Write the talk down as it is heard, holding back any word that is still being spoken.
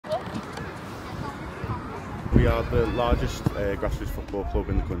We are the largest grassroots football club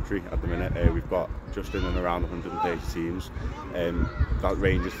in the country at the minute. We've got just in and around 130 teams. That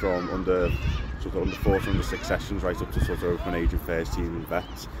ranges from under 4 to under 6 sessions right up to sort of open age and first team and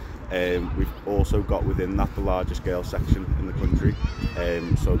vets. We've also got within that the largest girls section in the country.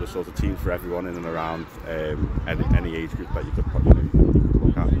 So there's sort of teams for everyone in and around any age group that you could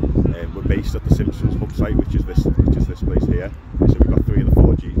look at. We're based at the Simpsons hub site, which is this place here. So we've got 3 of the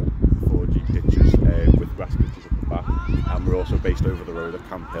 4G pitches with grass pitches at the back, and we're also based over the road at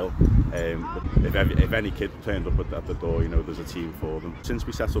Camp Hill. If any kid turned up at the door, there's a team for them. Since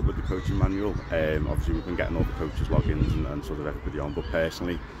we set up with the coaching manual, obviously we've been getting all the coaches logins and sort of everybody on. But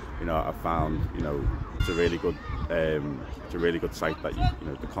personally, I've found it's a really good site that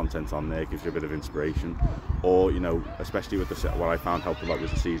the content on there gives you a bit of inspiration. Or especially with what I found helped a lot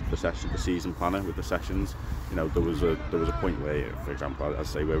was the season planner with the sessions. There was a point where, for example, I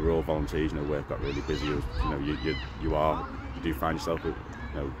say where we're all volunteers. Work got really busy. You do find yourself with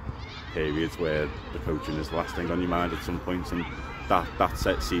periods where the coaching is the last thing on your mind at some points, and that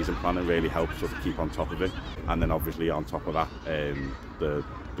set season planner really helps sort of keep on top of it. And then obviously on top of that, the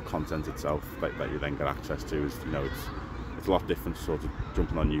content itself that you then get access to is it's a lot different to sort of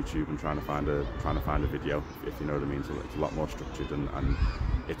jumping on YouTube and trying to find a video, if you know what I mean. So it's a lot more structured and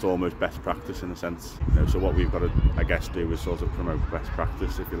it's almost best practice in a sense. So what we've got to, I guess, do is sort of promote best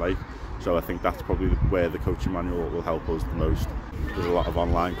practice, if you like. So I think that's probably where the coaching manual will help us the most. There's a lot of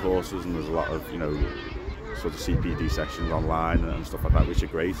online courses and there's a lot of sort of CPD sessions online and stuff like that, which are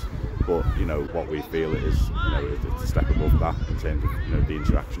great. But what we feel is it's a step above that in terms of the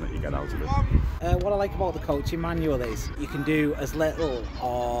interaction that you get out of it. What I like about the coaching manual is you can do as little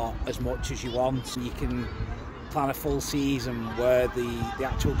or as much as you want. You can plan a full season where the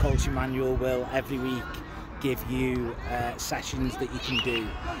actual coaching manual will every week give you sessions that you can do.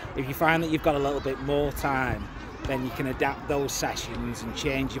 If you find that you've got a little bit more time, then you can adapt those sessions and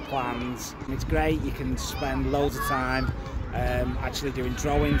change your plans. And it's great, you can spend loads of time actually doing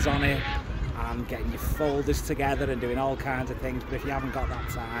drawings on it and getting your folders together and doing all kinds of things. But if you haven't got that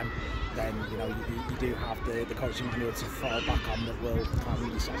time, then you do have the coaching manual to fall back on that will plan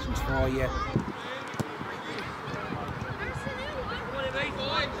your sessions for you.